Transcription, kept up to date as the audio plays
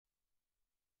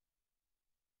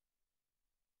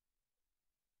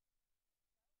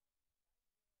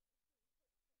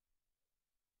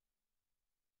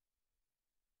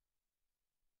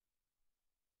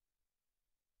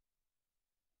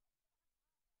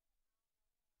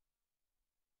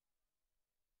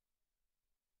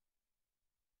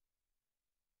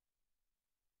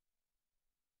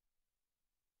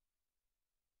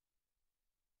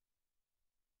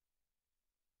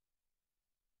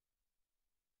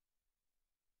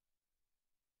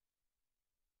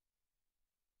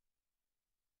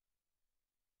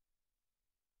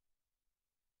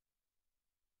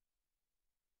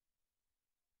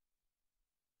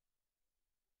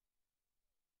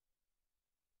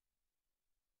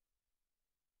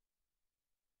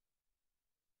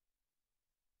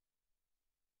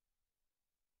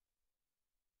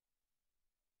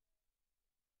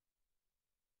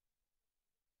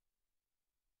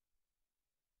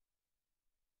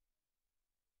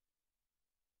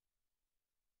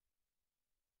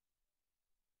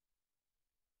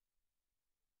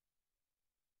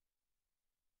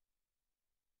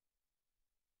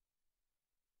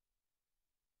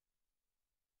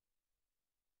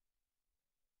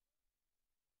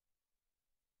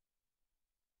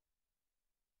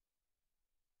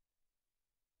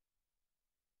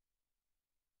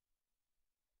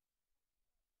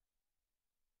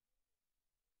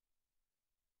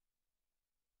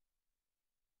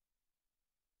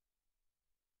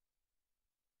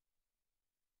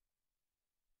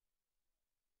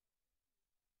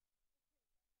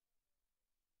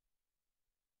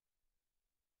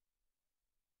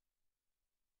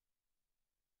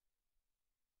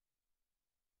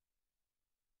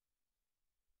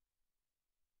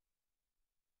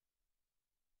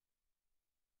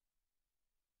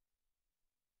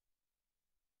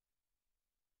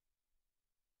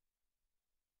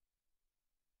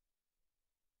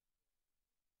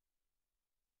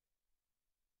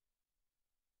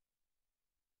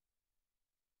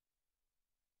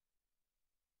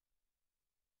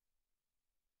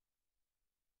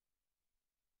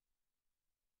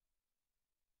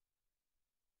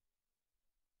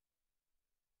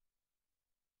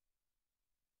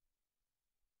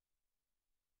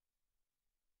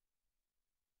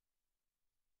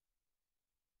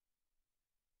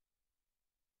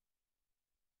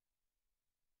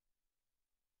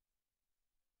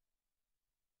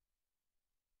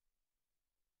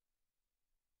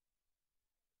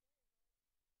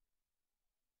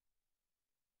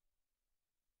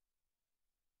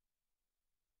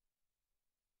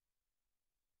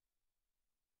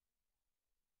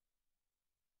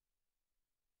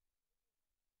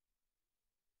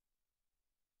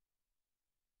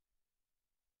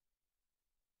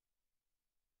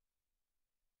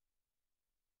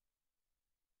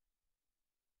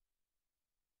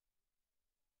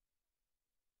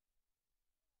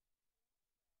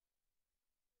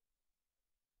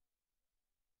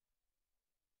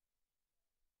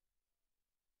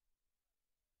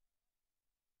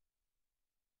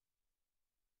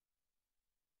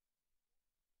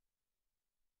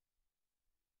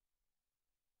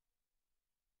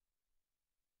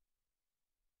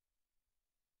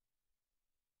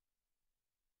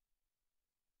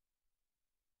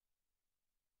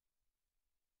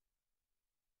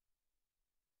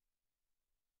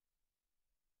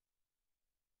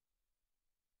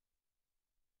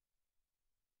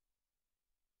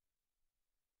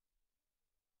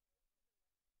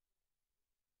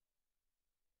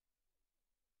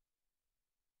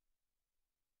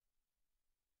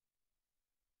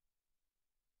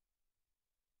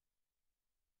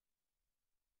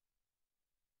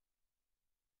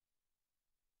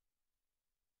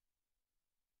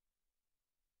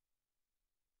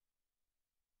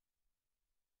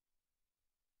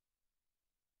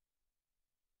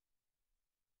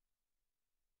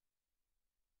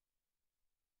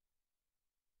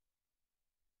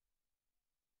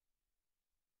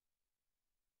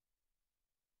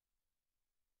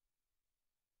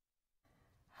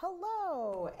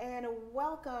Hello and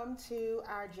welcome to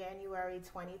our January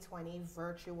 2020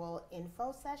 virtual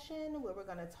info session where we're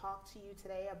going to talk to you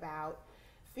today about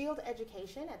field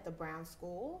education at the Brown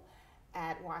School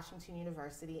at Washington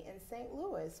University in St.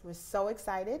 Louis. We're so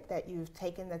excited that you've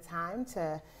taken the time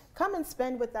to come and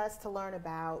spend with us to learn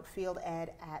about field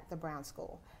ed at the Brown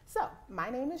School. So, my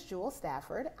name is Jewel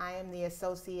Stafford. I am the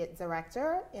Associate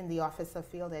Director in the Office of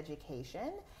Field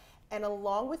Education. And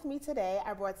along with me today,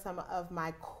 I brought some of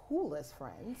my coolest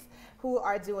friends who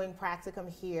are doing practicum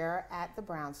here at the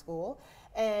Brown School.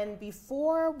 And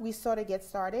before we sort of get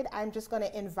started, I'm just going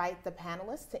to invite the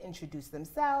panelists to introduce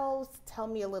themselves, tell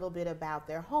me a little bit about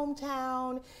their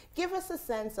hometown, give us a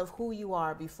sense of who you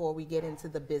are before we get into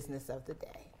the business of the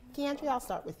day. Keandra, I'll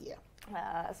start with you.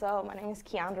 So my name is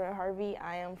Keandra Harvey.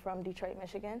 I am from Detroit,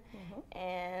 Michigan,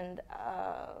 and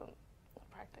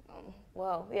practicum.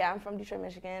 Well, yeah, I'm from Detroit,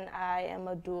 Michigan. I am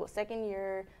a dual second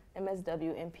year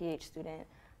MSW and PH student,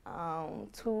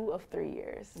 2 of 3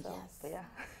 years. So, Yes. but yeah,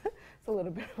 it's a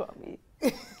little bit about me.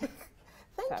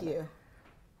 Thank you.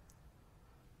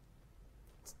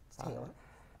 Taylor.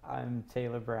 I'm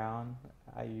Taylor Brown.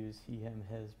 I use he, him,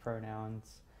 his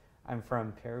pronouns. I'm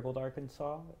from Paragould,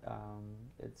 Arkansas.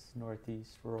 It's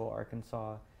northeast rural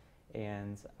Arkansas,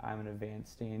 and I'm an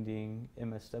advanced standing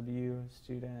MSW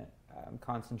student. I'm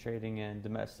concentrating in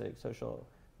domestic, social,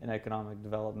 and economic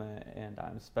development, and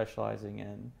I'm specializing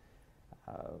in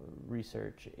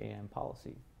research and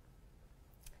policy.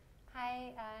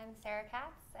 Hi, I'm Sarah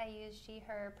Katz. I use she,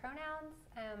 her pronouns.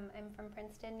 I'm from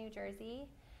Princeton, New Jersey.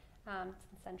 It's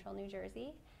in central New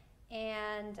Jersey.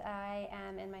 And I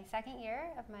am in my second year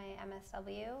of my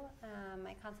MSW.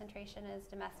 My concentration is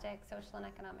domestic, social, and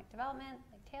economic development,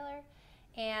 like Taylor.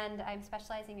 And I'm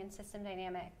specializing in system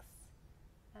dynamics.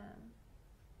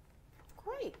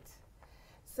 Great.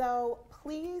 So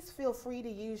please feel free to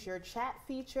use your chat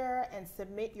feature and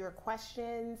submit your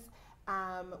questions.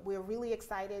 We're really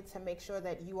excited to make sure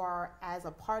that you are as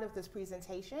a part of this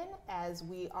presentation as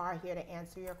we are here to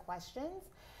answer your questions.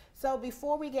 So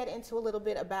before we get into a little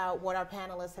bit about what our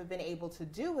panelists have been able to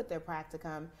do with their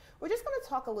practicum, we're just going to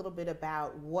talk a little bit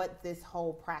about what this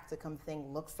whole practicum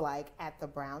thing looks like at the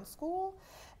Brown School.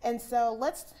 And so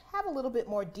let's have a little bit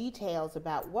more details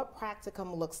about what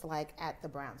practicum looks like at the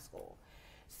Brown School.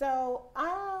 So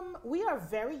we are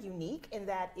very unique in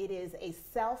that it is a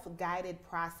self-guided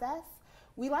process.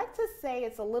 We like to say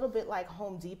it's a little bit like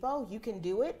Home Depot. You can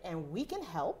do it and we can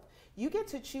help. You get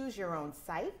to choose your own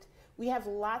site. We have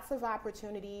lots of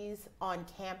opportunities on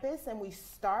campus, and we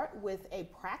start with a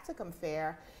practicum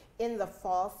fair in the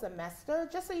fall semester,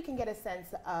 just so you can get a sense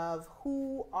of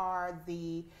who are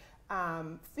the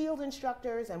field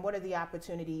instructors and what are the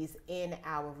opportunities in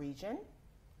our region.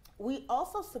 We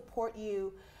also support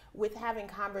you with having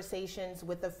conversations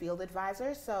with the field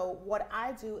advisor. So what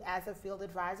I do as a field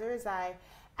advisor is I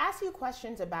ask you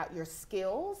questions about your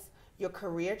skills, your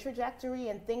career trajectory,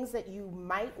 and things that you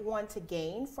might want to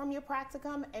gain from your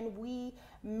practicum, and we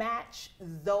match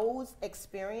those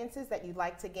experiences that you'd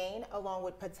like to gain along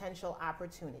with potential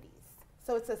opportunities.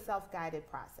 So it's a self-guided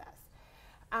process.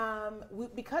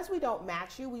 Because we don't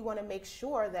match you, we want to make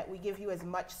sure that we give you as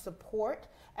much support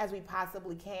as we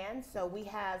possibly can. So we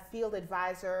have Field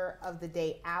Advisor of the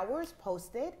Day hours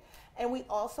posted, and we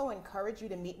also encourage you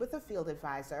to meet with a field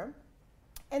advisor.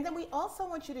 And then we also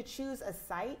want you to choose a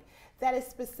site that is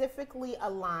specifically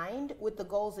aligned with the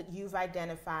goals that you've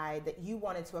identified that you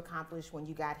wanted to accomplish when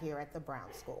you got here at the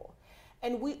Brown School.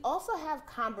 And we also have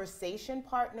conversation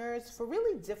partners for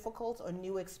really difficult or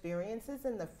new experiences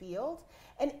in the field.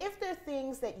 And if there are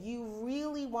things that you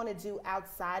really want to do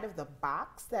outside of the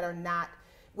box that are not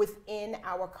within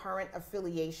our current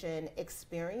affiliation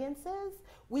experiences,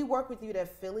 we work with you to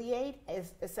affiliate,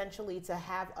 essentially to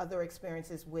have other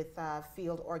experiences with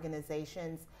field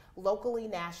organizations locally,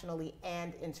 nationally,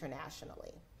 and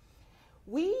internationally.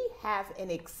 We have an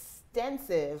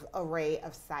extensive array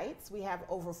of sites. We have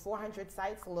over 400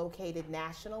 sites located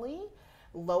nationally,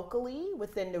 locally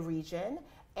within the region,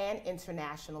 and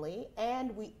internationally.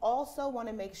 And we also want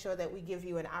to make sure that we give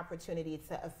you an opportunity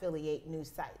to affiliate new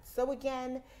sites. So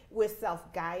again, we're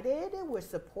self-guided, we're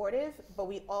supportive, but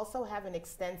we also have an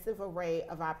extensive array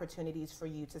of opportunities for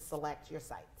you to select your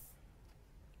sites.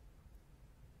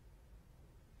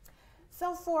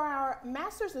 So for our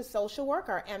Masters of Social Work,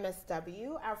 our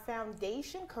MSW, our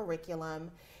foundation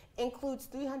curriculum includes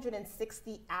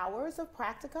 360 hours of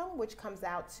practicum, which comes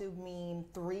out to mean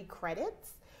 3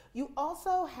 credits. You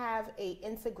also have an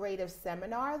integrative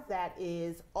seminar that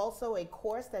is also a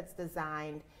course that's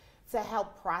designed to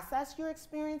help process your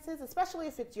experiences, especially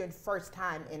if it's your first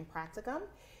time in practicum.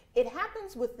 It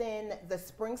happens within the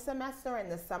spring semester and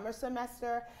the summer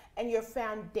semester, and your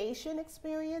foundation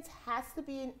experience has to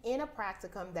be in a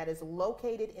practicum that is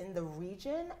located in the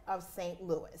region of St.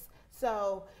 Louis.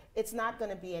 So it's not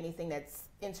going to be anything that's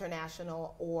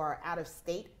international or out of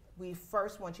state. We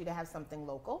first want you to have something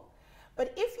local.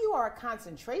 But if you are a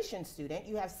concentration student,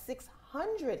 you have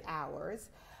 600 hours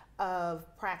of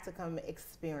practicum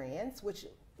experience, which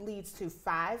leads to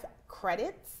 5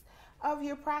 credits of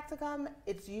your practicum.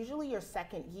 It's usually your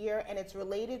second year, and it's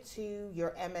related to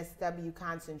your MSW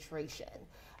concentration.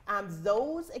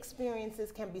 Those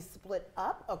experiences can be split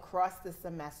up across the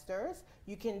semesters.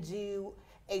 You can do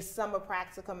a summer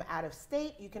practicum out of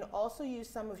state. You can also use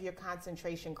some of your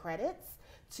concentration credits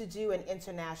to do an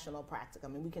international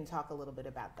practicum, and we can talk a little bit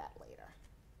about that later.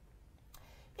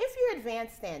 If you're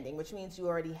advanced standing, which means you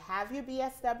already have your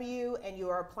BSW and you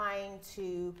are applying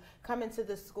to come into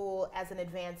the school as an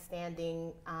advanced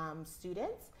standing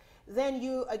student, then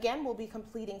you again will be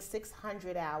completing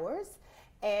 600 hours,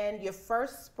 and your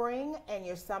first spring and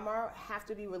your summer have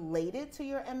to be related to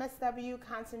your MSW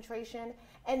concentration.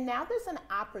 And now there's an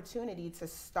opportunity to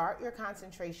start your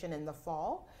concentration in the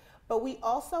fall. But we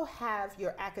also have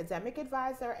your academic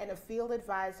advisor and a field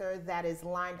advisor that is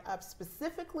lined up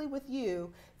specifically with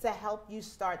you to help you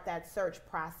start that search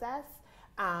process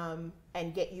and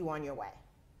get you on your way.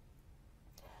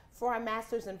 For a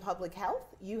master's in public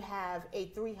health, you have a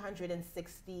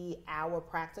 360-hour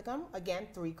practicum, again,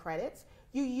 3 credits.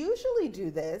 You usually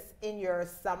do this in your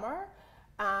summer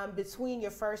between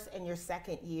your first and your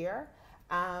second year,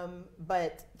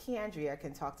 but Keandria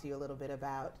can talk to you a little bit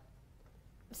about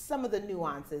some of the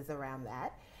nuances around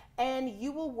that. And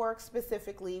you will work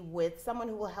specifically with someone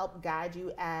who will help guide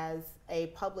you as a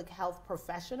public health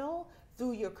professional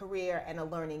through your career and a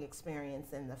learning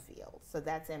experience in the field. So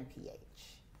that's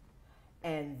MPH.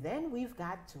 And then we've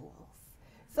got duals.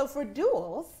 So for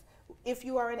duals, if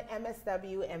you are an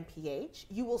MSW MPH,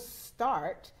 you will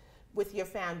start with your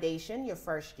foundation your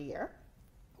first year.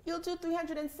 You'll do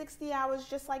 360 hours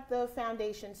just like the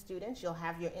foundation students. You'll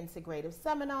have your integrative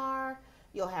seminar,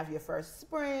 you'll have your first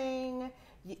spring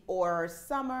or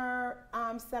summer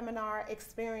seminar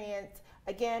experience.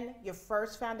 Again, your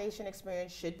first foundation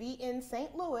experience should be in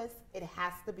St. Louis. It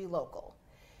has to be local.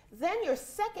 Then your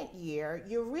second year,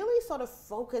 you're really sort of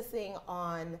focusing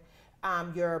on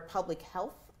your public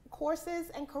health courses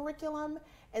and curriculum.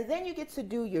 And then you get to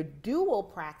do your dual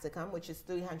practicum, which is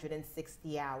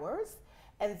 360 hours.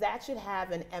 And that should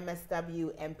have an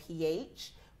MSW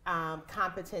MPH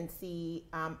competency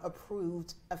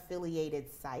approved affiliated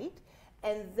site.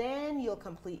 And then you'll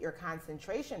complete your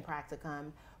concentration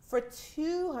practicum for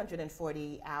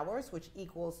 240 hours, which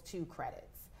equals 2 credits.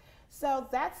 So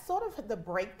that's sort of the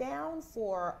breakdown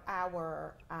for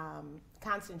our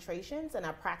concentrations and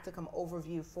our practicum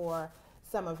overview for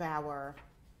some of our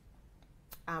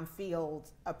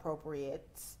field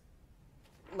appropriate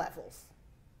levels.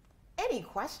 Any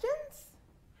questions?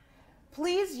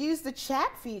 Please use the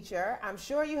chat feature. I'm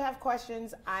sure you have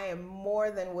questions. I am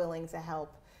more than willing to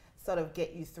help sort of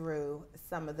get you through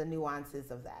some of the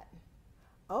nuances of that.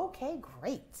 Okay,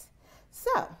 great.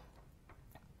 So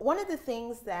one of the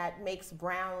things that makes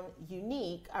Brown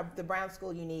unique, the Brown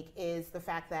School unique, is the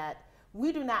fact that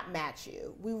we do not match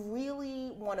you. We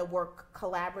really want to work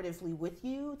collaboratively with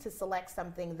you to select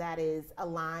something that is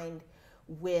aligned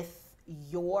with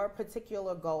your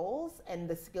particular goals and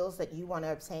the skills that you want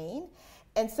to obtain.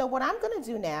 And so what I'm going to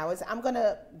do now is I'm going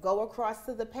to go across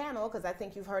to the panel, because I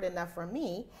think you've heard enough from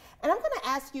me, and I'm going to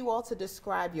ask you all to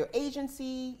describe your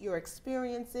agency, your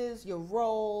experiences, your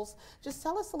roles. Just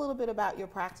tell us a little bit about your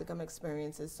practicum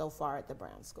experiences so far at the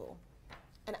Brown School.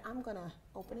 And I'm going to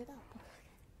open it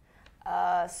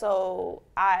up. So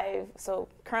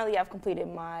currently I've completed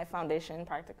my foundation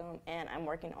practicum, and I'm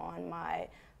working on my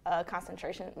my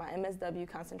MSW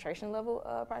concentration level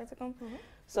practicum. Mm-hmm.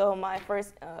 So my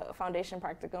first foundation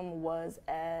practicum was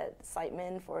at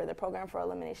Siteman for the Program for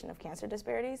Elimination of Cancer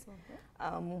Disparities,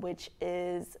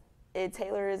 it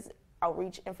tailors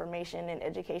outreach information and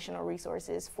educational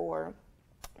resources for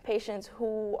patients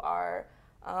who are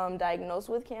diagnosed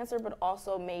with cancer, but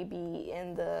also maybe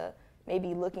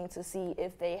looking to see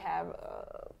if they have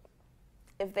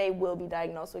if they will be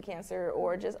diagnosed with cancer,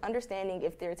 or just understanding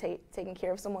if they're taking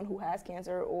care of someone who has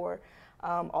cancer, or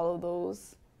all of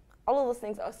those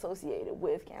things associated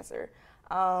with cancer.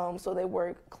 So they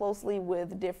work closely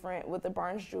with the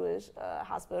Barnes-Jewish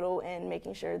Hospital, and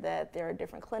making sure that there are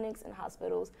different clinics and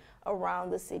hospitals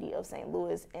around the city of St.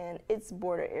 Louis and its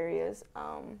border areas,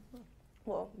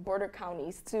 border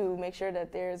counties, to make sure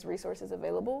that there's resources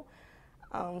available.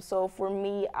 So for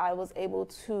me, I was able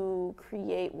to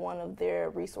create one of their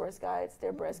resource guides,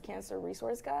 their breast cancer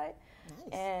resource guide.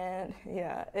 Nice. And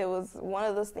yeah, it was one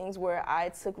of those things where I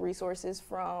took resources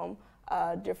from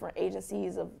different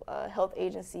agencies of health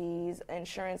agencies,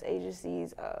 insurance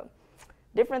agencies,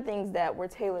 different things that were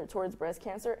tailored towards breast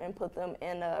cancer, and put them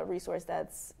in a resource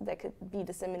that could be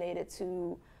disseminated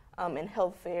to in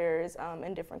health fairs,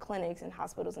 in different clinics and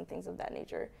hospitals and things of that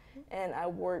nature. And I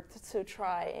worked to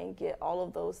try and get all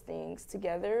of those things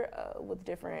together with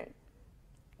different,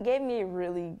 gave me a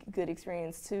really good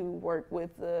experience to work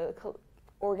with the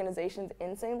organizations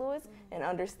in St. Louis and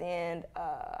understand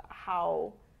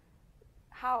how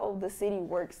the city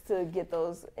works to get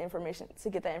that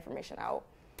information out.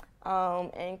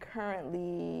 And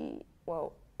currently,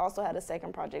 also had a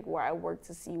second project where I worked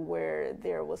to see where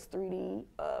there was 3D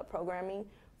programming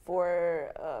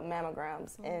for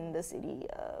mammograms in the city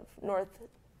of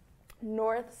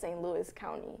North St. Louis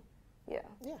County.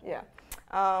 Yeah.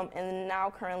 And now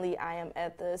currently I am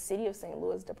at the City of St.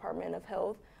 Louis Department of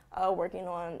Health, working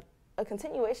on a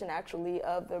continuation actually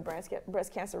of the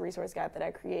breast cancer resource guide that I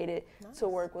created to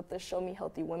work with the Show Me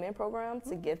Healthy Women program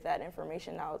to get that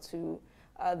information out to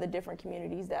the different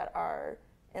communities that are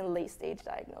in late stage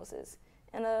diagnosis.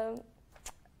 And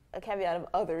a caveat of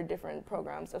other different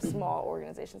programs of small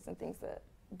organizations and things that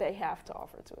they have to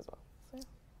offer too as well. So.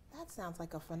 That sounds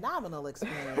like a phenomenal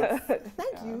experience.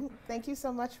 Thank you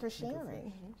so much for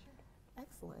sharing.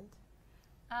 Excellent.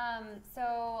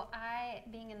 So I,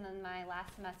 being in my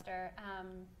last semester,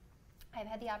 I've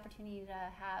had the opportunity to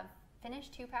have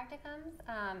finished 2 practicums,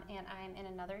 and I'm in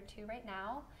another 2 right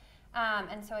now.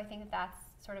 And so I think that's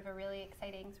sort of a really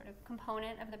exciting sort of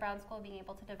component of the Brown School, being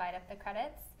able to divide up the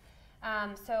credits.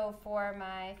 So for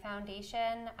my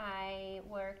foundation, I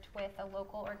worked with a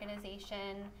local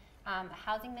organization, a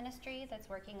housing ministry that's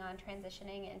working on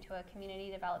transitioning into a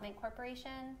community development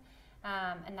corporation.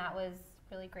 And that was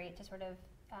really great to sort of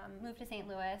move to St.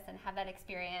 Louis and have that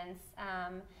experience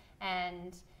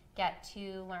and get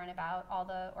to learn about all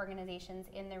the organizations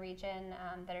in the region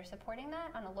that are supporting that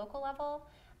on a local level.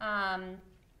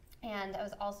 And I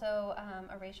was also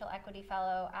a racial equity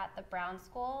fellow at the Brown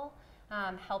School,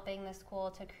 helping the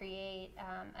school to create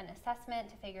an assessment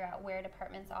to figure out where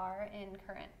departments are in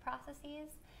current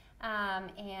processes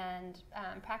and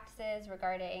practices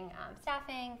regarding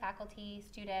staffing, faculty,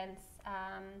 students.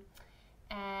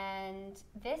 And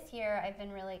this year I've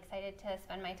been really excited to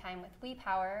spend my time with We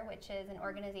Power, which is an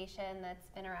organization that's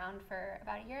been around for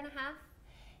about 1.5 years.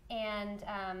 And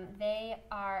they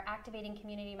are activating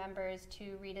community members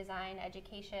to redesign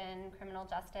education, criminal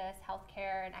justice,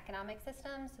 healthcare, and economic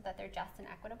systems so that they're just and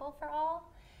equitable for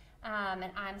all.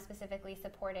 And I'm specifically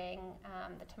supporting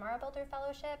the Tomorrow Builder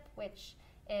Fellowship, which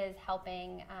is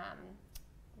helping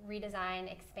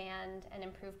redesign, expand, and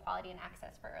improve quality and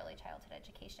access for early childhood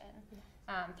education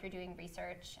through doing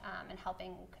research and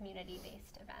helping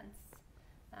community-based events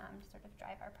to sort of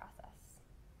drive our process.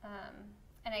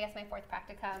 And I guess my 4th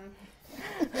practicum,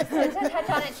 to touch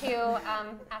on it too,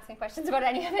 asking questions about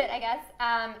any of it, I guess,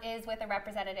 is with a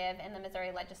representative in the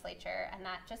Missouri legislature, and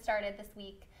that just started this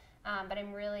week. But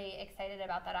I'm really excited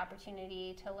about that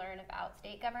opportunity to learn about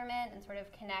state government and sort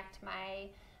of connect my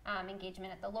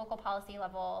engagement at the local policy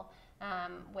level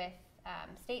with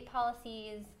state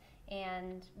policies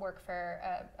and work for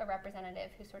a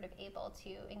representative who's sort of able to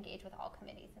engage with all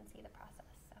committees and see the process.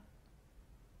 So.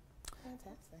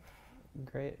 Fantastic.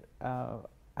 Great.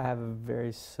 I have a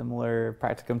very similar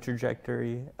practicum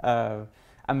trajectory. I'm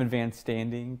advanced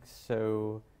standing,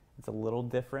 so it's a little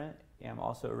different. I'm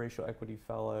also a racial equity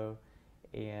fellow,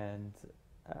 and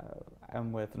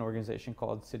I'm with an organization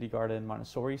called City Garden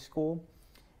Montessori School.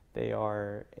 They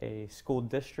are a school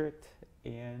district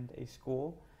and a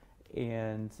school,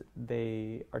 and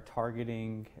they are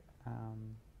targeting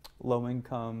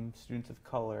low-income students of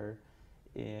color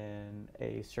in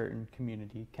a certain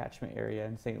community catchment area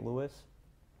in St. Louis.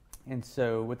 And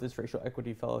so with this racial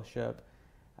equity fellowship,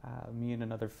 me and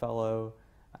another fellow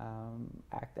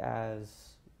act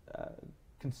as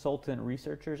consultant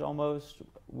researchers almost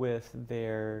with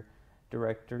their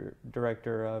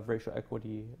director of racial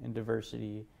equity and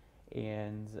diversity,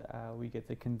 and we get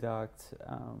to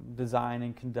design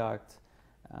and conduct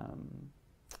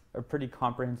a pretty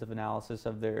comprehensive analysis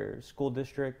of their school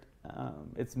district.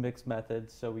 It's mixed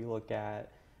methods, so we look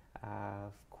at,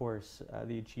 of course,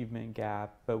 the achievement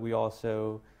gap, but we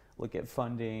also look at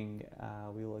funding,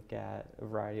 we look at a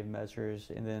variety of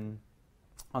measures, and then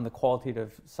on the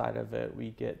qualitative side of it,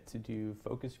 we get to do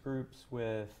focus groups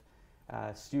with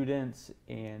students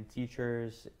and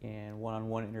teachers and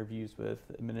one-on-one interviews with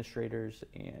administrators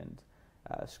and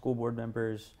school board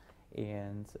members,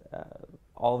 And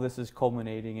all of this is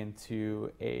culminating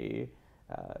into a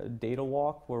data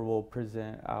walk where we'll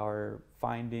present our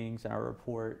findings and our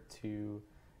report to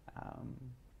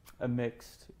a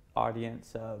mixed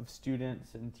audience of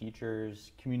students and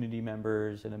teachers, community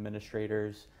members and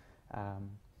administrators,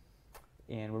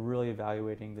 and we're really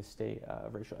evaluating the state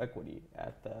of racial equity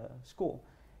at the school.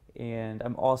 And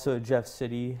I'm also at Jeff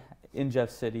City.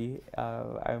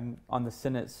 I'm on the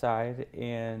Senate side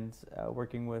and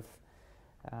working with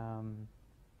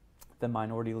the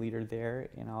minority leader there,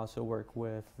 and I also work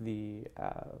with the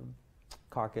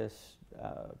caucus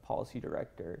policy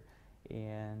director,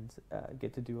 and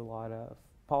get to do a lot of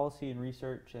policy and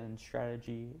research and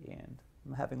strategy, and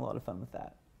I'm having a lot of fun with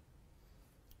that.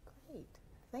 Great.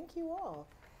 Thank you all.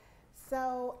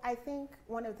 So I think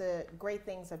one of the great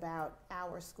things about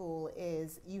our school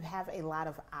is you have a lot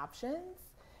of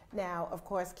options. Now, of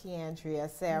course, Keandria,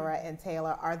 Sarah, and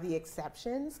Taylor are the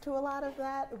exceptions to a lot of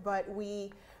that, but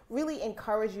we really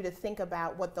encourage you to think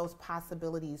about what those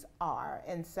possibilities are.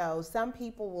 And so some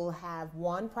people will have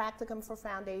one practicum for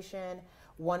foundation,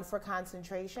 one for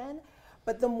concentration,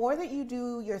 but the more that you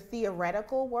do your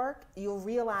theoretical work, you'll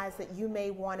realize that you may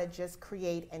want to just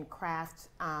create and craft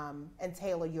and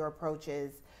tailor your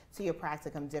approaches to your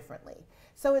practicum differently.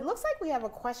 So it looks like we have a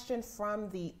question from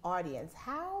the audience.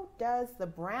 How does the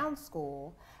Brown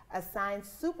School assign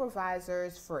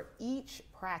supervisors for each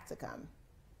practicum?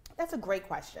 That's a great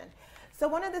question. So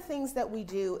one of the things that we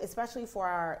do, especially for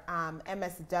our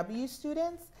MSW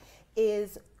students,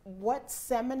 is what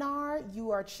seminar you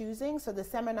are choosing. So the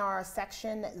seminar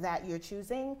section that you're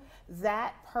choosing,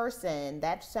 that person,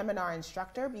 that seminar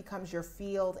instructor becomes your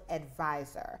field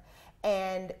advisor.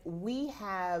 And we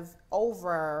have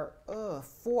over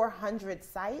 400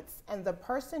 sites, and the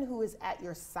person who is at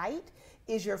your site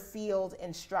is your field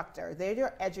instructor. They're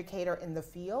your educator in the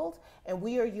field, and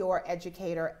we are your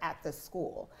educator at the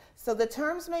school. So the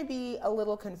terms may be a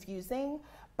little confusing,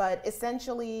 but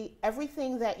essentially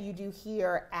everything that you do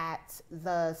here at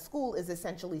the school is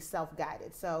essentially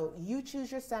self-guided. So you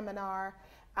choose your seminar,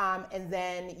 and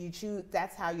then you choose,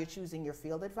 that's how you're choosing your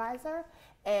field advisor.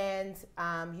 And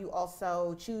you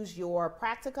also choose your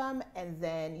practicum, and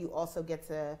then you also get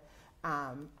to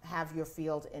have your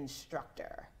field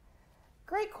instructor.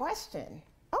 Great question.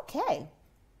 Okay,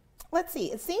 let's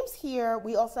see. It seems here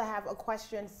we also have a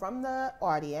question from the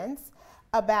audience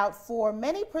about, for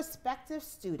many prospective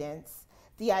students,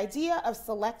 the idea of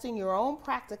selecting your own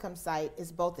practicum site is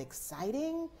both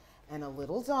exciting and a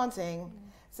little daunting.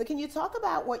 So can you talk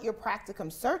about what your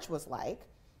practicum search was like?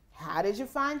 How did you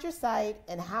find your site,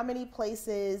 and how many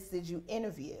places did you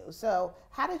interview? So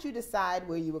how did you decide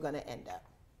where you were going to end up?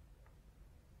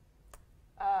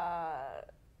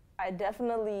 I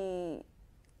definitely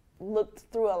looked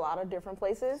through a lot of different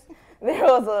places. There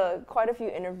was quite a few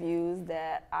interviews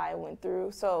that I went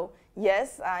through. So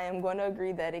yes, I am going to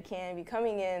agree that it can be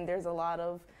coming in. There's a lot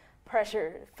of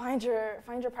pressure. Find your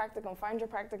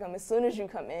practicum as soon as you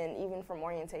come in, even from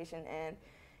orientation. And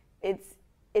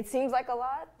it seems like a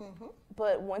lot,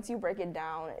 but once you break it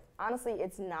down, honestly,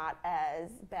 it's not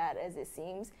as bad as it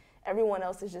seems. Everyone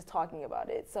else is just talking about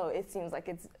it, so it seems like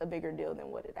it's a bigger deal than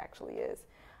what it actually is.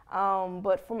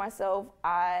 But for myself,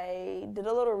 I did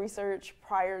a little research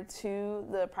prior to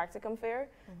the practicum fair,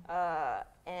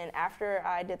 and after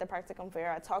I did the practicum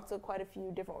fair, I talked to quite a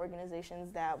few different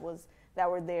organizations that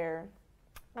were there.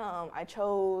 I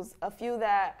chose a few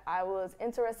that I was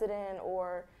interested in,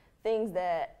 or things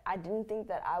that I didn't think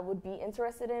that I would be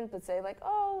interested in, but say like,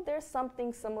 oh, there's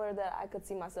something similar that I could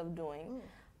see myself doing.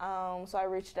 So I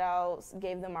reached out,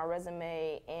 gave them my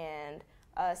resume, and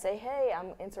say, hey,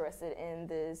 I'm interested in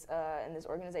this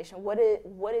organization. What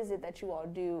is it that you all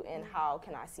do, and how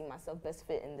can I see myself best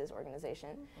fit in this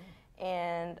organization?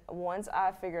 And once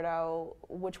I figured out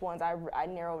which ones I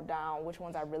narrowed down, which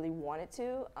ones I really wanted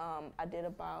to, I did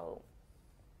about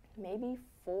maybe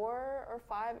 4 or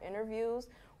 5 interviews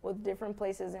with different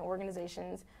places and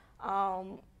organizations.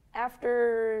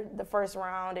 After the first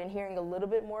round and hearing a little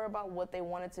bit more about what they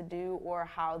wanted to do or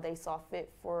how they saw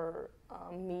fit for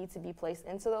me to be placed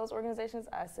into those organizations,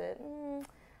 I said,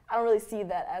 I don't really see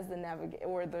that as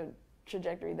the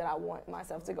trajectory that I want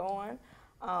myself to go on.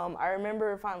 I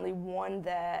remember finally one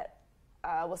that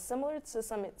was similar to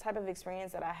some type of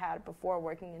experience that I had before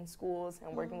working in schools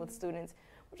and working with students,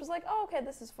 which was like, oh, okay,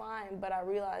 this is fine, but I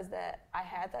realized that I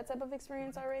had that type of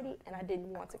experience already, and I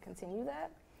didn't want to continue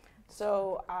that.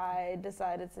 So I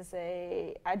decided to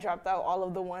say, I dropped out all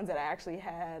of the ones that I actually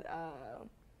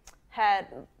had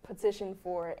petitioned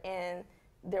for, and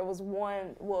there was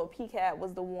one, well, PCAT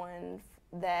was the one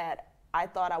that I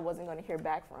thought I wasn't going to hear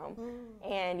back from.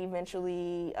 And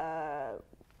eventually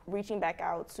reaching back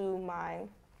out to my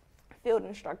field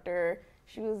instructor,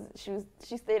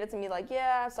 she stated to me like,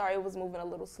 yeah, sorry, it was moving a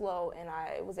little slow, and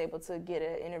I was able to get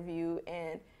an interview.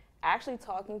 And actually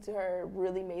talking to her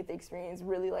really made the experience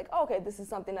really like, okay, this is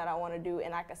something that I want to do,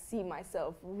 and I could see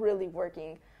myself really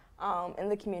working in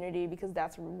the community, because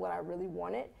that's what I really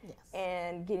wanted. Yes.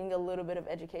 And getting a little bit of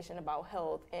education about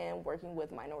health and working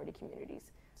with minority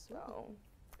communities. So,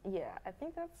 yeah, I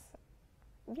think that's,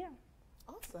 yeah.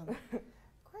 Awesome.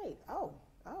 Great. Oh,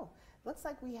 looks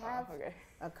like we have Okay.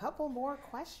 a couple more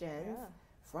questions Yeah.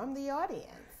 from the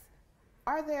audience.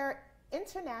 Are there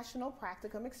international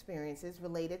practicum experiences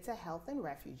related to health and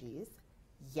refugees?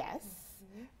 Yes.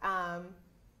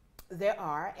 There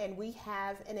are, and we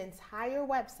have an entire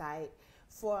website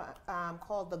for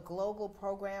called the Global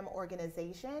Program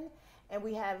Organization, and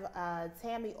we have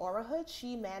Tammy Orahood.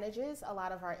 She manages a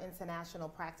lot of our international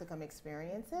practicum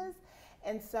experiences.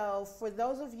 And so for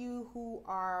those of you who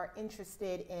are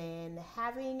interested in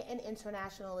having an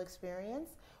international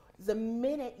experience, the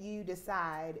minute you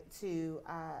decide to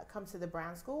come to the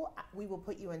Brown School, we will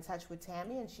put you in touch with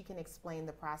Tammy, and she can explain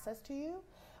the process to you.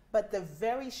 But the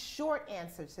very short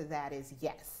answer to that is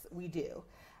yes, we do.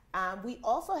 We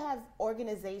also have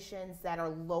organizations that are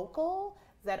local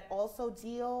that also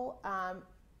deal,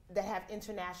 that have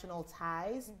international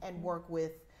ties and work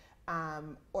with,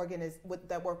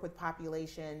 that work with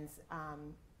populations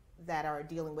that are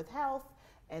dealing with health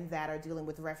and that are dealing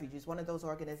with refugees. One of those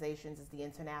organizations is the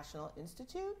International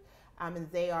Institute,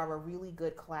 and they are a really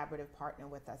good collaborative partner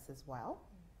with us as well.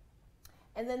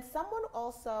 And then someone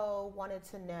also wanted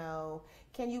to know,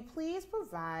 can you please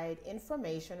provide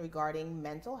information regarding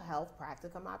mental health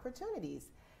practicum opportunities?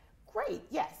 Great,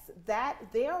 yes,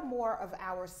 they are more of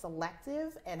our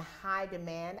selective and high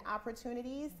demand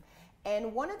opportunities.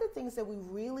 And one of the things that we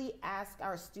really ask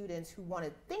our students who want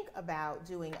to think about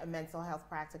doing a mental health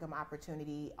practicum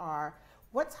opportunity are,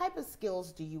 what type of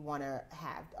skills do you want to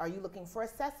have? Are you looking for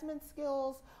assessment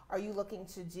skills? Are you looking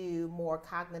to do more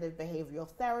cognitive behavioral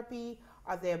therapy?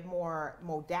 Are there more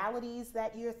modalities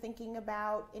that you're thinking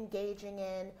about engaging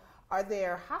in? Are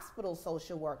there hospital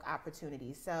social work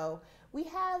opportunities? So we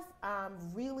have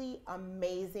really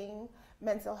amazing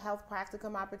mental health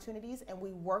practicum opportunities, and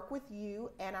we work with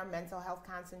you and our mental health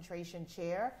concentration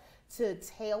chair to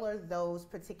tailor those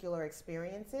particular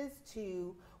experiences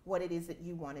to what it is that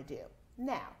you want to do.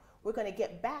 Now, we're going to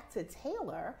get back to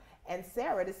Taylor and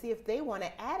Sarah to see if they want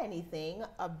to add anything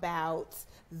about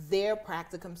their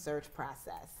practicum search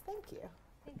process. Thank you.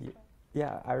 Thanks.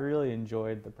 Yeah, I really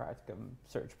enjoyed the practicum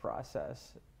search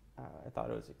process. I thought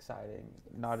it was exciting,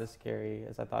 not as scary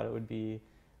as I thought it would be.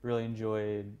 Really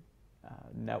enjoyed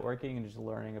networking and just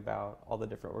learning about all the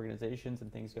different organizations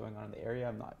and things going on in the area.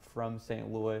 I'm not from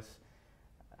St. Louis,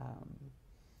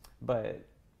 but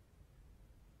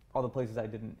all the places I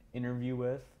did an interview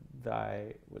with that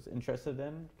I was interested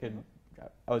in,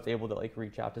 I was able to like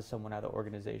reach out to someone at the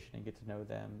organization and get to know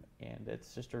them, and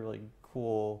it's just a really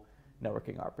cool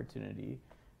networking opportunity.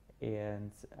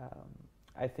 And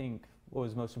I think what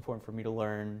was most important for me to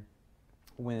learn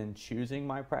when choosing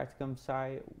my practicum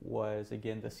site was,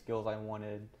 again, the skills I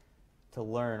wanted to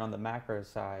learn on the macro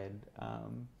side.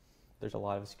 There's a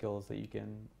lot of skills that you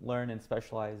can learn and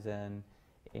specialize in,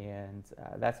 and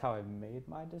that's how I made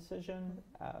my decision,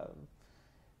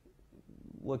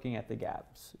 looking at the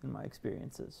gaps in my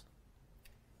experiences.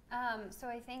 So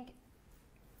I think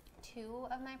 2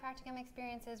 of my practicum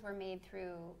experiences were made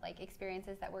through like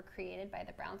experiences that were created by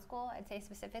the Brown School, I'd say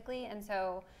specifically. And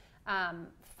so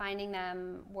finding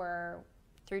them were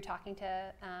through talking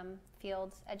to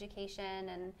field education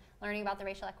and learning about the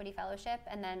Racial Equity Fellowship,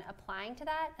 and then applying to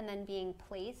that, and then being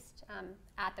placed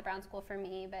at the Brown School for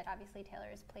me, but obviously Taylor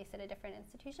is placed at a different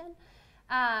institution,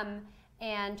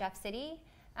 and Jeff City.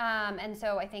 And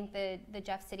so I think the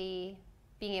Jeff City,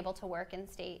 being able to work in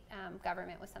state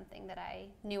government was something that I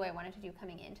knew I wanted to do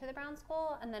coming into the Brown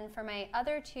School. And then for my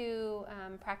other 2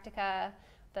 practica,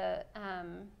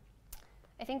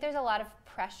 I think there's a lot of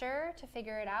pressure to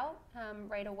figure it out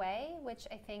right away, which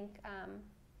I think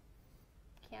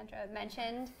Keandra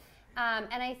mentioned.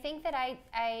 And I think that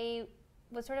I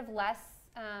was sort of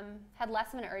had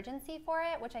less of an urgency for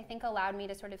it, which I think allowed me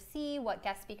to sort of see what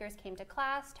guest speakers came to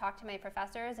class, talk to my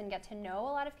professors, and get to know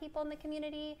a lot of people in the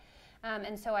community.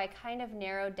 And so I kind of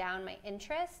narrowed down my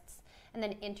interests and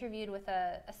then interviewed with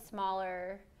a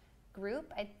smaller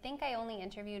group. I think I only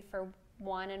interviewed for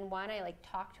 1-on-1. I like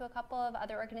talked to a couple of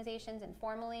other organizations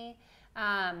informally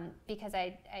because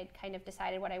I'd kind of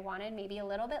decided what I wanted maybe a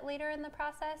little bit later in the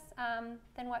process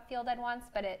than what field I'd wants,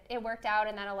 but it worked out,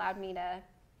 and that allowed me to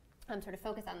sort of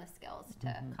focus on the skills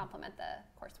to complement the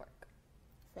coursework.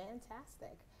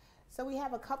 Fantastic. So we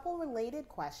have a couple related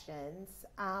questions.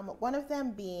 One of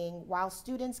them being, while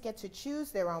students get to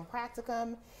choose their own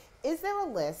practicum, is there a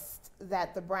list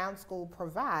that the Brown School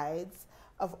provides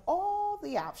of all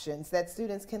the options that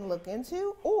students can look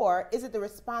into, or is it the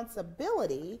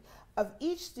responsibility of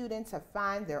each student to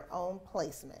find their own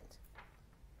placement?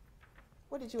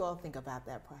 What did you all think about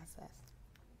that process?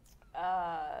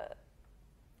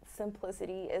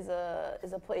 Simplicity is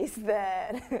a place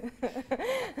that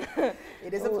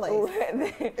It is a place.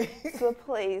 It's a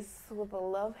place with a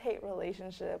love-hate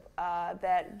relationship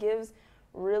that gives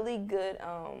really good.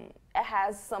 It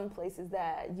has some places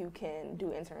that you can do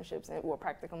internships and or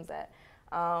practicums at,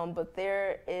 but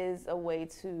there is a way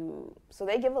to. So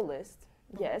they give a list.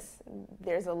 Yes,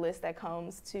 there's a list that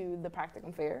comes to the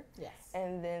practicum fair. Yes.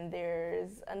 And then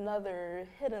there's another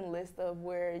hidden list of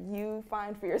where you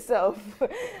find for yourself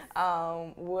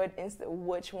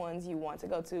which ones you want to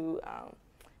go to,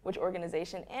 which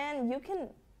organization. And you can,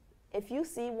 if you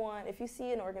see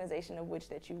an organization of which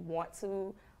that you want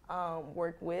to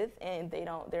work with and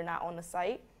they're not on the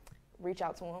site, reach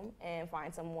out to them and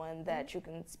find someone that you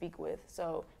can speak with.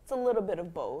 So it's a little bit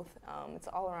of both. It's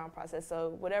an all-around process.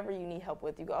 So whatever you need help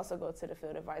with, you can also go to the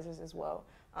field advisors as well.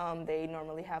 They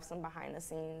normally have some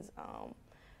behind-the-scenes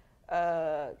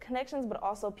connections, but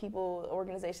also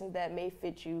organizations that may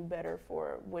fit you better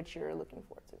for what you're looking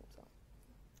for too. So.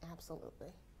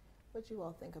 Absolutely. What do you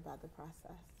all think about the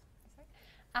process?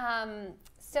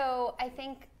 So I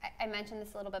think I mentioned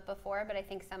this a little bit before, but I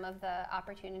think some of the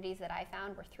opportunities that I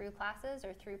found were through classes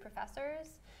or through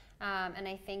professors. And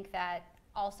I think that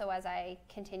also as I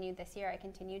continued this year, I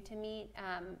continued to meet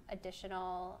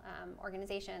additional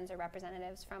organizations or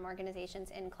representatives from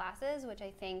organizations in classes, which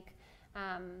I think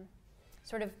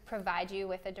sort of provide you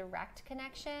with a direct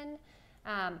connection.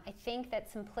 I think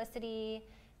that simplicity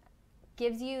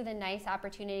gives you the nice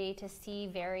opportunity to see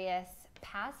various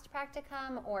past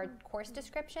practicum or course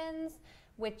descriptions,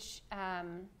 which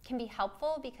can be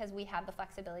helpful because we have the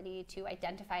flexibility to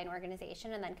identify an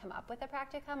organization and then come up with a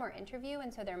practicum or interview,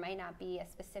 and so there might not be a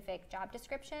specific job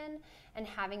description, and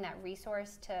having that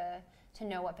resource to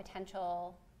know what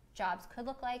potential jobs could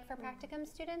look like for practicum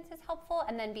students is helpful,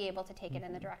 and then be able to take it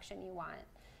in the direction you want.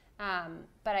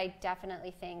 But I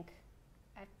definitely think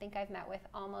I've met with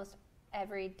almost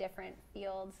every different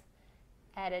field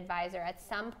ed advisor at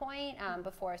some point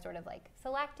before sort of like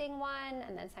selecting one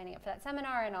and then signing up for that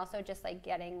seminar, and also just like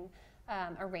getting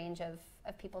a range of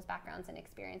people's backgrounds and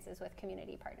experiences with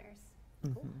community partners.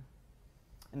 Cool.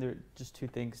 And there are just two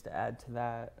things to add to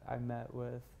that. I met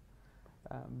with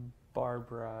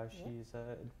Barbara. She's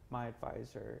my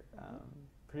advisor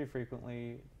pretty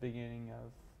frequently at the beginning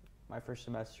of my first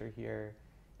semester here,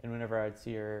 and whenever I'd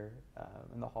see her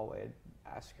in the hallway, I'd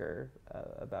ask her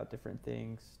about different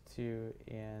things too.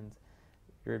 And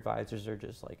your advisors are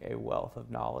just like a wealth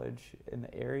of knowledge in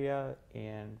the area,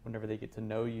 and whenever they get to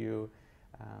know you,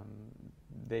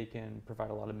 they can provide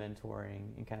a lot of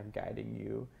mentoring and kind of guiding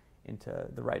you into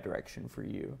the right direction for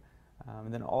you.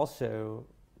 And then also,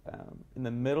 in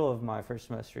the middle of my first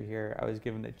semester here, I was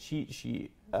given a cheat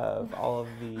sheet of all of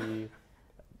the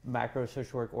macro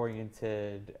social work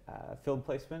oriented field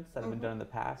placements that have been done in the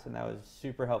past, and that was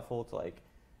super helpful to like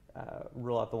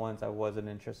rule out the ones I wasn't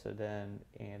interested in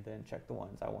and then check the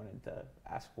ones I wanted to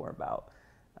ask more about.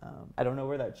 I don't know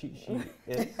where that cheat sheet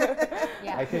is.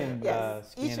 Yeah. I can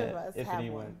Yes, scan each of it us if have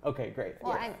anyone. one. Okay, great.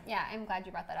 Well, I'm glad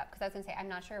you brought that up, because I was going to say I'm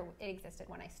not sure it existed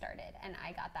when I started, and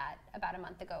I got that about a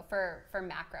month ago for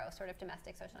macro, sort of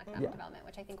domestic social and economic development,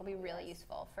 which I think will be really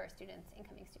useful for students,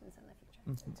 incoming students in the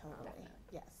future. Totally. Definitely.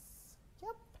 Yes.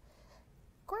 Yep.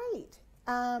 Great.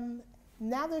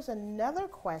 Now there's another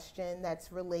question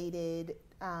that's related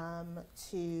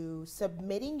to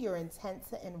submitting your intent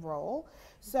to enroll.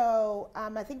 So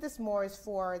I think this more is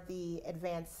for the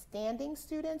advanced standing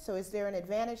students. So is there an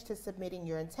advantage to submitting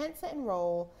your intent to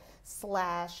enroll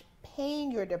 /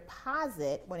 paying your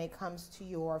deposit when it comes to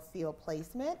your field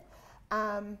placement?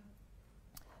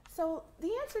 So the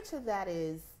answer to that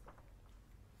is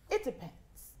it depends.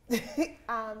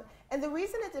 And the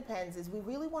reason it depends is we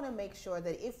really want to make sure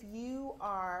that if you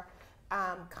are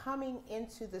coming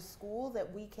into the school,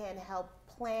 that we can help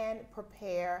plan,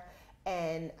 prepare,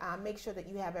 and make sure that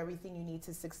you have everything you need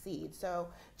to succeed. So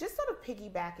just sort of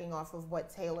piggybacking off of what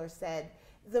Taylor said,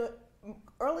 the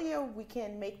earlier we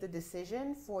can make the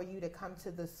decision for you to come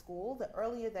to the school, the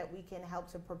earlier that we can help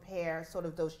to prepare sort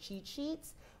of those cheat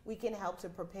sheets. We can help to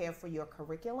prepare for your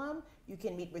curriculum. You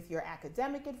can meet with your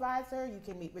academic advisor. You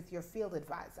can meet with your field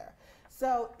advisor.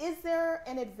 So is there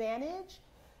an advantage?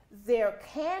 There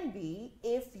can be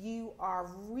if you are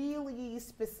really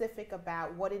specific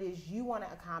about what it is you want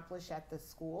to accomplish at the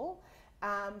school.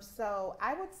 So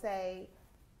I would say,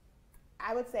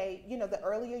 you know, the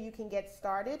earlier you can get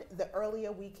started, the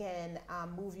earlier we can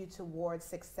move you towards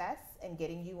success and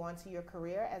getting you onto your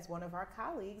career as one of our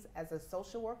colleagues as a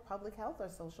social work, public health, or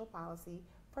social policy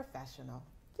professional.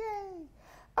 Yay!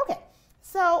 Okay,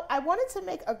 so I wanted to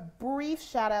make a brief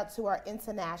shout out to our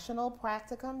international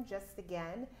practicum just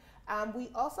again. We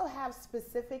also have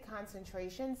specific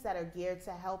concentrations that are geared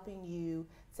to helping you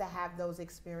to have those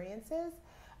experiences.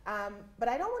 But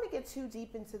I don't want to get too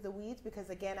deep into the weeds because,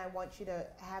 again, I want you to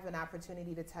have an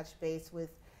opportunity to touch base with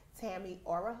Tammy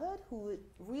Orahood, who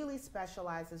really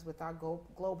specializes with our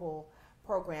global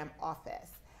program office.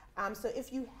 So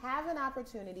if you have an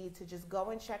opportunity to just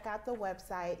go and check out the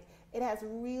website, it has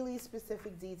really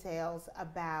specific details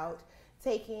about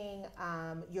taking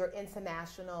your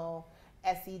international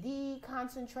SED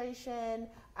concentration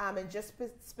and just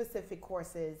specific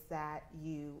courses that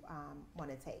you want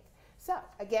to take. So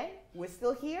again, we're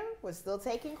still here. We're still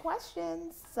taking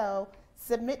questions. So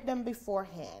submit them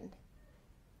beforehand.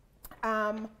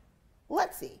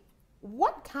 Let's see.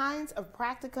 What kinds of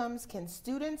practicums can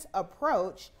students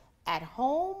approach at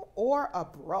home or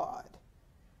abroad?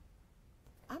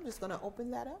 I'm just going to open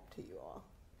that up to you all.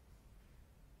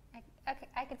 Okay,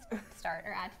 I could start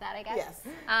or add to that, I guess.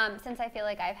 Yes. Since I feel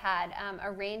like I've had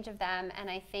a range of them, and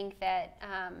I think that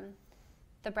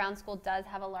the Brown School does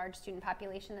have a large student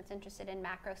population that's interested in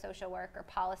macro social work or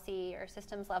policy or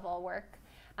systems level work.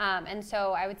 And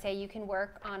so I would say you can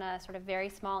work on a sort of very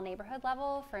small neighborhood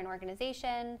level for an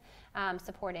organization,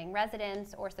 supporting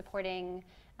residents or supporting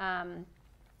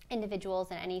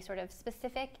individuals in any sort of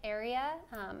specific area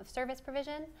of service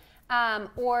provision.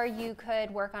 Or you could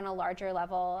work on a larger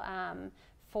level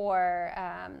for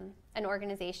an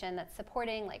organization that's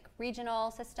supporting like regional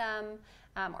system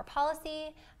or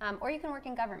policy, or you can work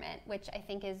in government, which I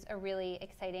think is a really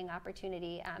exciting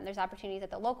opportunity. There's opportunities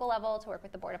at the local level to work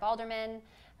with the Board of Aldermen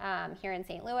here in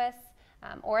St. Louis,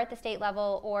 or at the state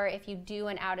level, or if you do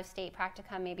an out-of-state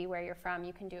practicum, maybe where you're from,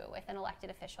 you can do it with an elected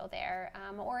official there,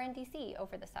 or in DC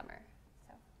over the summer.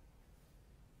 So.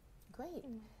 Great.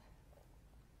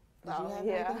 Did you have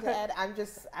anything to add?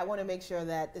 I want to make sure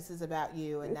that this is about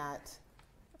you and not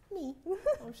me.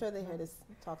 I'm sure they're here to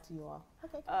talk to you all.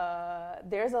 Okay.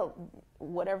 There's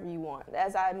whatever you want.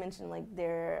 As I mentioned, like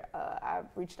I've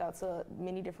reached out to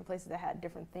many different places that had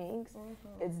different things.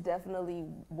 Mm-hmm. It's definitely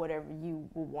whatever you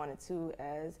would want it to.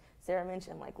 As Sarah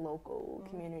mentioned, like local,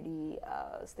 community,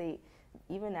 state,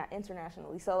 even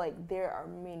internationally. So like there are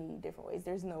many different ways.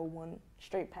 There's no one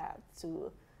straight path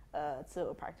to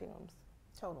practicums.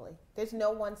 Totally. There's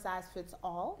no one size fits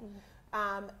all.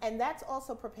 Mm-hmm. And that's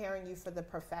also preparing you for the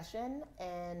profession,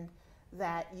 and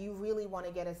that you really want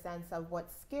to get a sense of what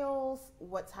skills,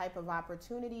 what type of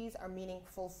opportunities are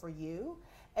meaningful for you.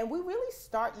 And we really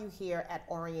start you here at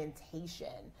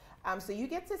orientation. So you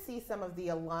get to see some of the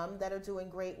alum that are doing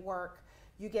great work.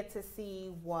 You get to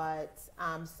see what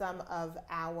some of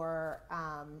our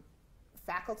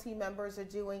faculty members are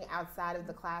doing outside of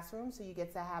the classroom. So you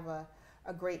get to have a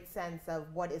great sense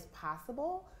of what is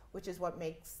possible, which is what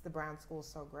makes the Brown School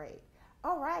so great.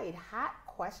 All right, hot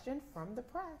question from the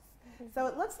press. Mm-hmm. So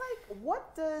it looks like,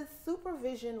 what does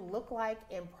supervision look like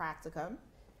in practicum?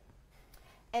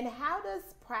 And how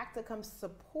does practicum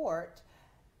support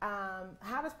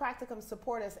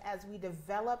us as we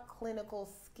develop clinical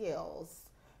skills?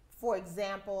 For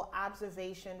example,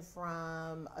 observation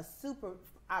from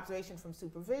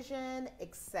supervision,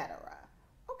 etc.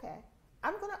 Okay.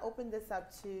 I'm going to open this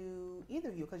up to either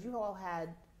of you because you all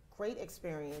had great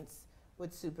experience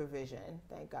with supervision,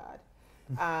 thank God,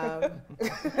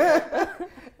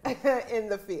 in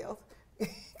the field.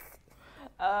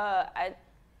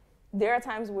 There are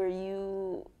times where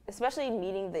you, especially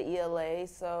meeting the ELA,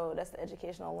 so that's the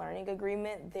Educational Learning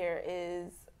Agreement, there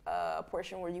is a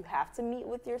portion where you have to meet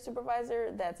with your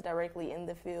supervisor that's directly in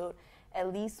the field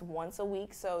at least once a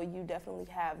week, so you definitely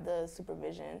have the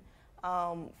supervision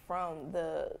from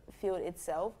the field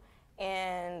itself,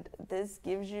 and this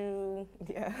gives you,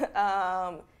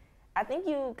 I think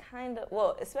you kind of,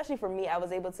 well, especially for me, I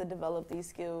was able to develop these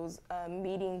skills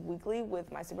meeting weekly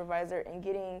with my supervisor and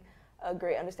getting a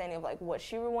great understanding of like what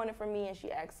she wanted from me, and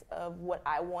she asked of what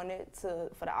I wanted for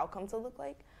the outcome to look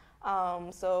like.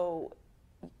 So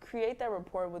create that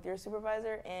rapport with your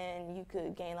supervisor, and you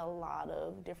could gain a lot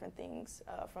of different things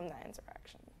from that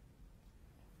interaction.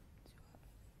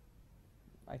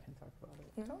 I can talk about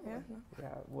it. Mm-hmm. Yeah,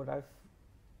 what I've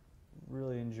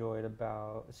really enjoyed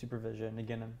about supervision,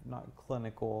 again, I'm not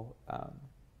clinical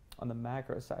on the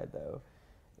macro side though,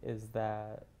 is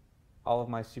that all of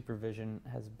my supervision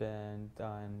has been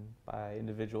done by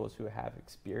individuals who have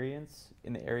experience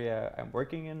in the area I'm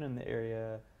working in the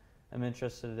area I'm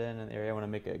interested in the area I want to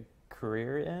make a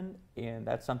career in, and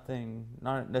that's something,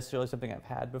 not necessarily something I've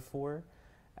had before.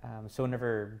 So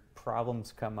whenever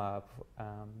problems come up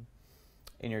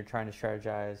and you're trying to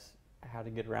strategize how to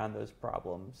get around those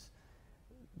problems,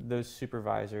 those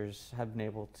supervisors have been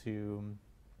able to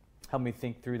help me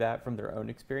think through that from their own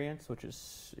experience, which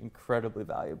is incredibly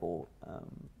valuable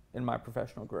in my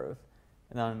professional growth.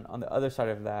 And then on the other side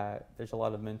of that, there's a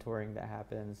lot of mentoring that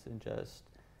happens in just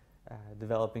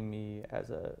developing me as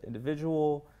an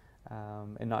individual,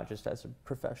 and not just as a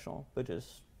professional, but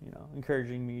just, you know,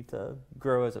 encouraging me to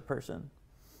grow as a person.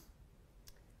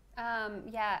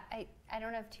 Yeah, I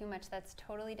don't have too much that's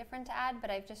totally different to add, but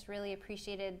I've just really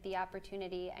appreciated the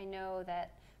opportunity. I know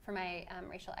that for my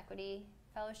racial equity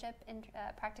fellowship in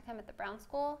practicum at the Brown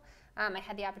School, I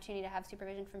had the opportunity to have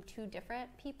supervision from 2 different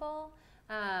people,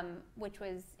 which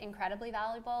was incredibly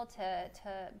valuable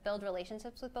to build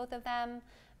relationships with both of them,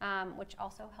 which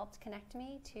also helped connect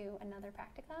me to another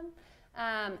practicum.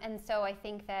 And so I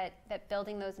think that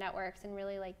building those networks and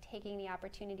really like taking the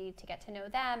opportunity to get to know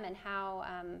them and how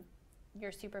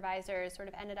your supervisors sort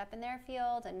of ended up in their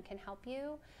field and can help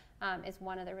you is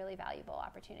one of the really valuable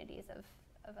opportunities of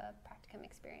a practicum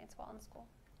experience while in school.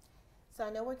 So I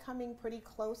know we're coming pretty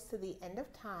close to the end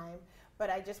of time, but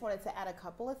I just wanted to add a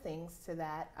couple of things to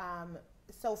that.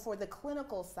 So for the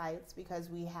clinical sites, because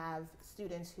we have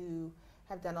students who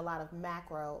have done a lot of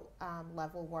macro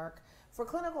level work, for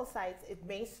clinical sites, it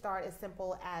may start as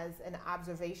simple as an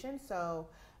observation. So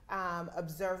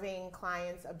observing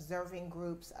clients, observing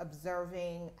groups,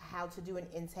 observing how to do an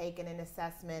intake and an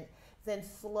assessment, then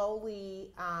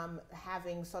slowly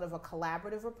having sort of a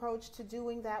collaborative approach to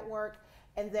doing that work.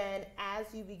 And then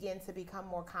as you begin to become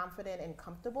more confident and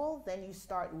comfortable, then you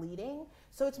start leading.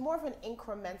 So it's more of an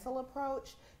incremental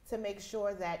approach to make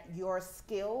sure that your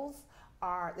skills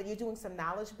are, that you're doing some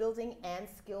knowledge building and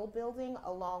skill building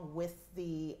along with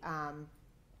the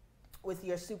with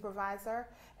your supervisor.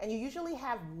 And you usually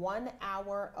have 1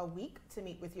 hour a week to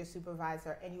meet with your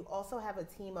supervisor, and you also have a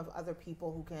team of other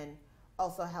people who can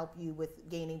also help you with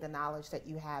gaining the knowledge that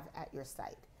you have at your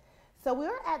site. So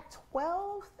we're at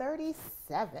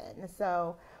 12:37.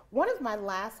 So one of my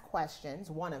last questions,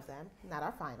 one of them, not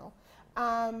our final,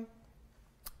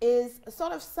 is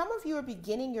sort of some of you are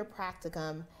beginning your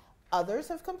practicum. Others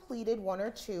have completed 1 or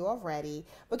 2 already,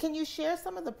 but can you share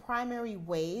some of the primary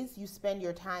ways you spend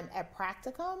your time at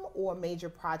practicum or major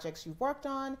projects you've worked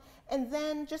on? And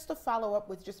then just to follow up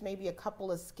with just maybe a couple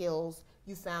of skills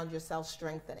you found yourself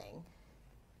strengthening.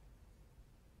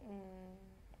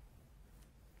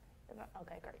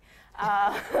 Okay, great.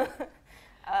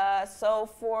 So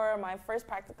for my first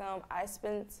practicum, I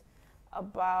spent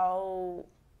about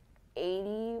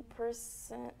 80%,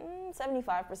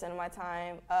 75% of my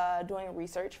time doing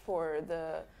research for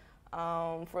the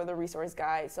resource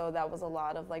guide. So that was a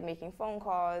lot of like making phone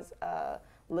calls,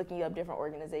 looking up different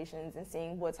organizations and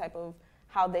seeing what type of,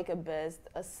 how they could best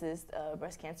assist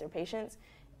breast cancer patients.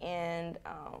 And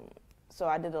so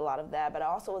I did a lot of that, but I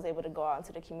also was able to go out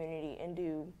into the community and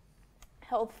do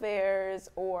health fairs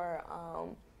or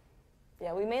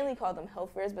we mainly call them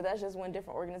health fairs, but that's just when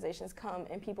different organizations come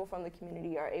and people from the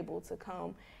community are able to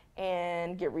come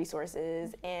and get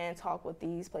resources and talk with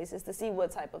these places to see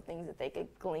what type of things that they could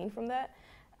glean from that.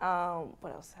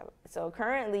 What else? So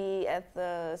currently at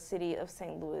the City of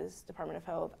St. Louis Department of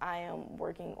Health, I am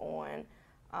working on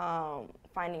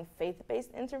finding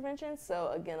faith-based interventions.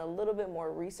 So again, a little bit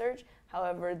more research.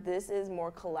 However, this is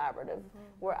more collaborative,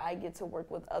 where I get to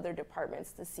work with other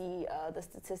departments to see the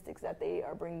statistics that they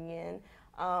are bringing in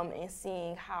and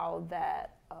seeing how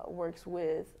that works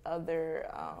with other,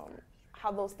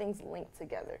 how those things link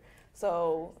together.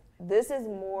 So this is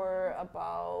more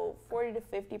about 40 to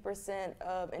 50%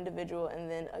 of individual, and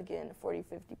then again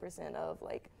 40-50% of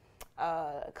like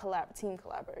team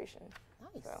collaboration.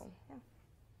 Nice. So, yeah.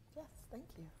 Yes, thank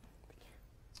you.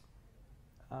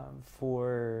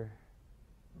 For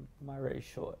my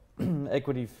racial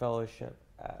equity fellowship,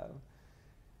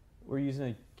 we're using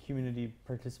a community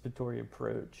participatory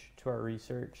approach to our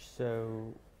research.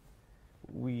 So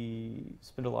we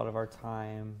spend a lot of our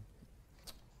time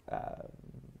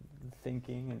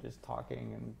thinking and just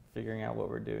talking and figuring out what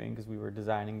we're doing, because we were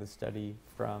designing the study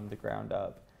from the ground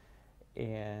up.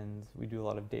 And we do a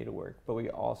lot of data work, but we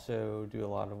also do a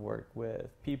lot of work with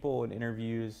people and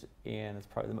interviews, and it's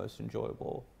probably the most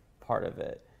enjoyable part of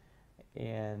it.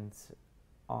 And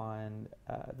on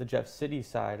the Jeff City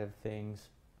side of things,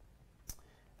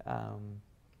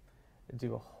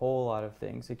 do a whole lot of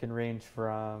things. It can range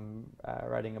from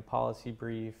writing a policy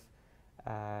brief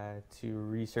to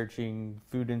researching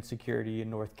food insecurity in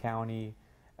North County,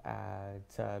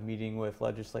 to meeting with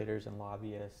legislators and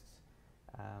lobbyists,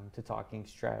 to talking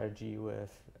strategy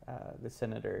with the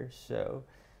senators. So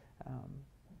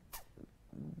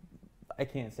I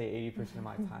can't say 80% of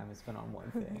my time is spent on one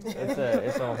thing.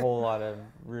 It's a whole lot of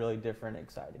really different,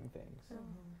 exciting things.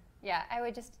 Yeah, I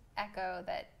would just echo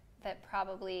that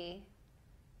probably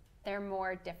there are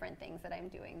more different things that I'm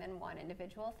doing than one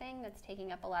individual thing that's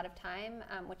taking up a lot of time,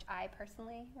 which I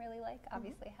personally really like.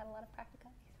 Obviously, I had a lot of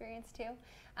practicum experience too.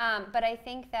 But I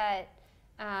think that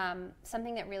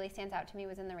something that really stands out to me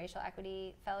was in the Racial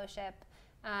Equity Fellowship,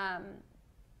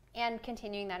 and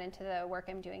continuing that into the work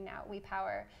I'm doing now at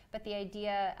WePower. But the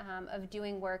idea of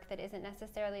doing work that isn't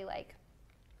necessarily like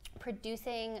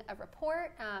producing a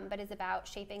report, but is about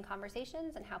shaping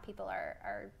conversations and how people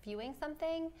are viewing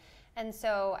something. And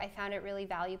so I found it really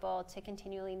valuable to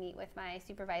continually meet with my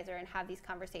supervisor and have these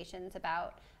conversations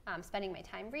about spending my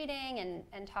time reading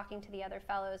and talking to the other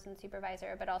fellows and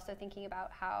supervisor, but also thinking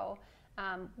about how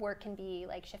work can be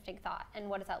like shifting thought, and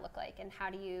what does that look like, and how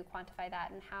do you quantify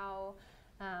that, and how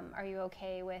are you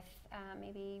okay with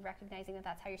maybe recognizing that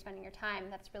that's how you're spending your time.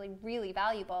 That's really, really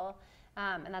valuable.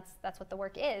 And that's what the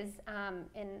work is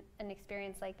in an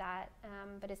experience like that,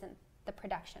 but isn't the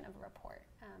production of a report.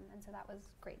 And so that was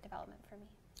great development for me.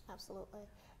 Absolutely.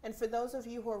 And for those of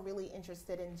you who are really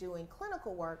interested in doing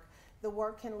clinical work, the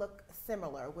work can look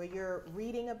similar, where you're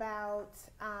reading about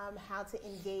how to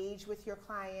engage with your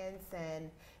clients and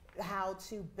how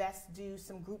to best do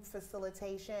some group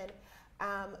facilitation.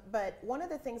 But one of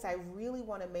the things I really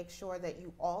want to make sure that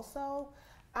you also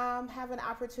have an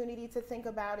opportunity to think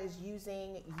about is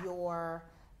using your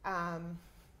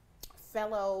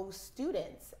fellow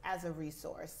students as a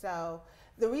resource. So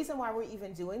the reason why we're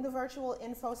even doing the virtual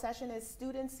info session is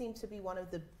students seem to be one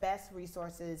of the best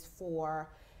resources for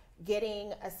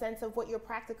getting a sense of what your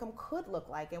practicum could look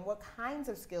like and what kinds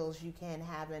of skills you can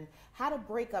have and how to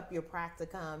break up your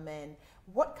practicum and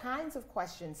what kinds of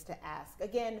questions to ask.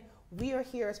 Again, we are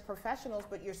here as professionals,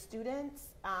 but your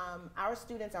students, our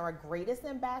students are our greatest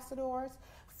ambassadors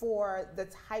for the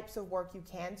types of work you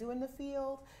can do in the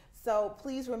field. So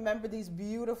please remember these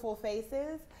beautiful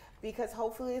faces, because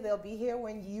hopefully they'll be here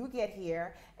when you get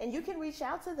here, and you can reach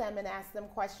out to them and ask them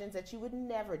questions that you would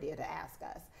never dare to ask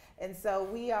us. And so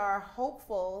we are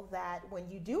hopeful that when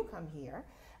you do come here,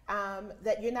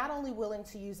 that you're not only willing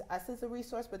to use us as a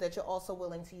resource, but that you're also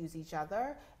willing to use each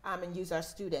other and use our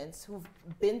students who've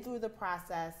been through the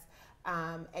process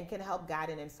and can help guide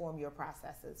and inform your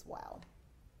process as well.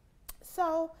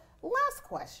 So, last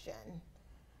question.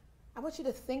 I want you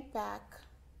to think back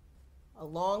a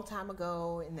long time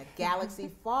ago in the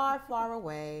galaxy far, far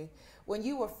away, when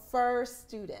you were first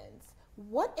students.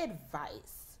 What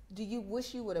advice do you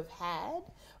wish you would have had,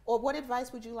 or what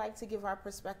advice would you like to give our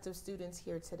prospective students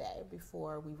here today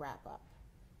before we wrap up?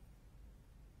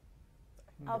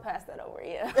 I'll pass that over,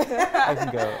 yeah. I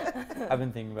can go. I've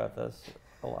been thinking about this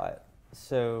a lot.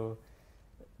 So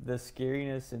the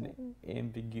scariness and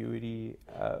ambiguity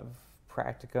of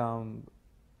practicum,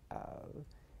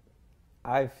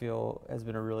 I feel has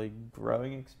been a really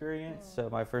growing experience. So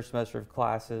my first semester of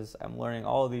classes, I'm learning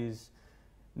all of these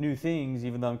new things,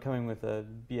 even though I'm coming with a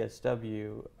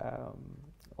BSW.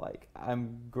 Like,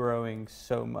 I'm growing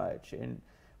so much, and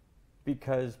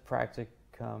because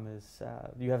practicum is,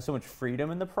 you have so much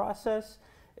freedom in the process,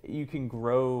 you can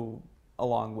grow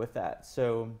along with that.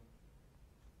 So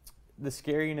the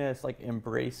scariness, like,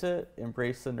 embrace it,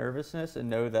 embrace the nervousness, and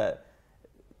know that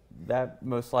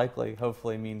most likely,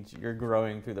 hopefully, means you're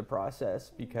growing through the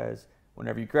process, because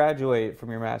whenever you graduate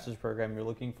from your master's program, you're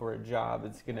looking for a job.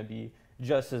 It's going to be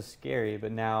just as scary,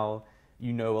 but now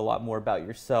you know a lot more about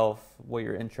yourself, what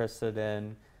you're interested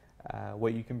in,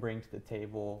 what you can bring to the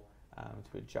table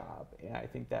to a job. And I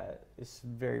think that is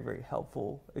very, very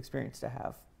helpful experience to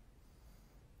have.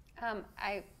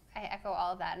 I echo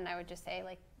all of that, and I would just say,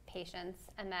 like, patience,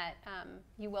 and that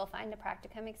you will find a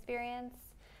practicum experience.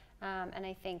 And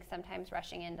I think sometimes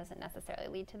rushing in doesn't necessarily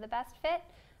lead to the best fit.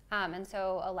 And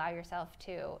so allow yourself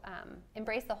to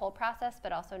embrace the whole process,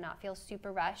 but also not feel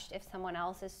super rushed if someone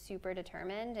else is super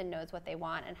determined and knows what they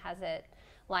want and has it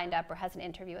lined up or has an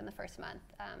interview in the first month.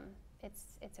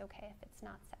 It's okay if it's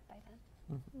not set by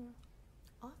then. Mm-hmm.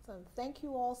 Awesome. Thank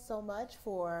you all so much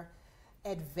for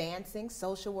advancing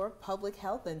social work, public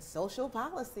health, and social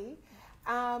policy.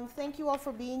 Thank you all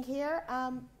for being here.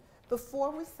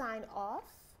 Before we sign off,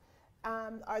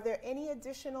 are there any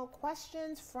additional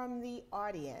questions from the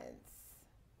audience?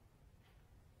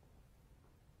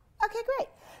 Okay, great.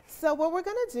 So what we're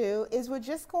going to do is we're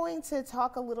just going to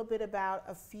talk a little bit about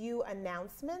a few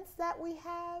announcements that we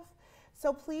have.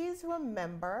 So please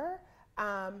remember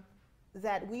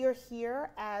that we are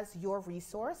here as your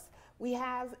resource. We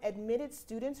have admitted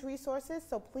students resources,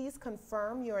 so please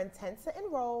confirm your intent to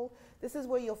enroll. This is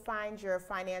where you'll find your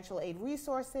financial aid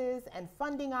resources and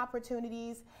funding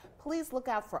opportunities. Please look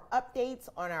out for updates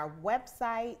on our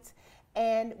website.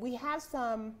 And we have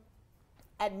some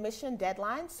admission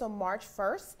deadlines. So March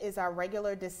 1st is our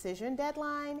regular decision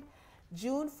deadline.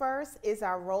 June 1st is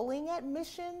our rolling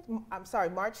admission.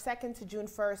 March 2nd to June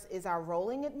 1st is our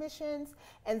rolling admissions.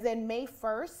 And then May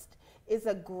 1st is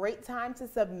a great time to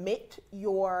submit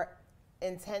your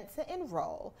intent to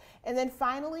enroll. And then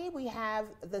finally, we have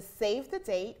the Save the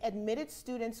Date Admitted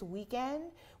Students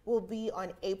Weekend will be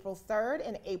on April 3rd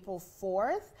and April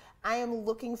 4th. I am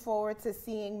looking forward to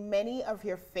seeing many of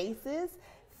your faces.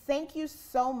 Thank you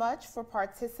so much for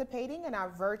participating in our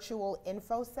virtual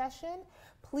info session.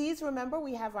 Please remember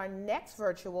we have our next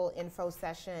virtual info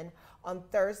session on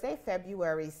Thursday,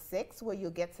 February 6th, where you'll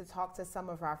get to talk to some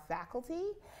of our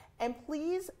faculty. And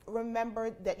please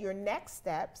remember that your next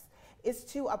steps is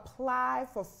to apply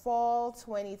for fall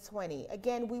 2020.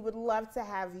 Again, we would love to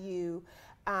have you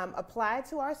apply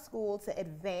to our school to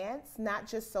advance not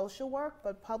just social work,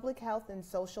 but public health and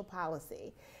social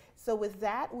policy. So with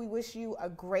that, we wish you a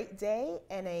great day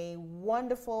and a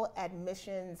wonderful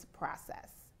admissions process.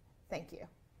 Thank you.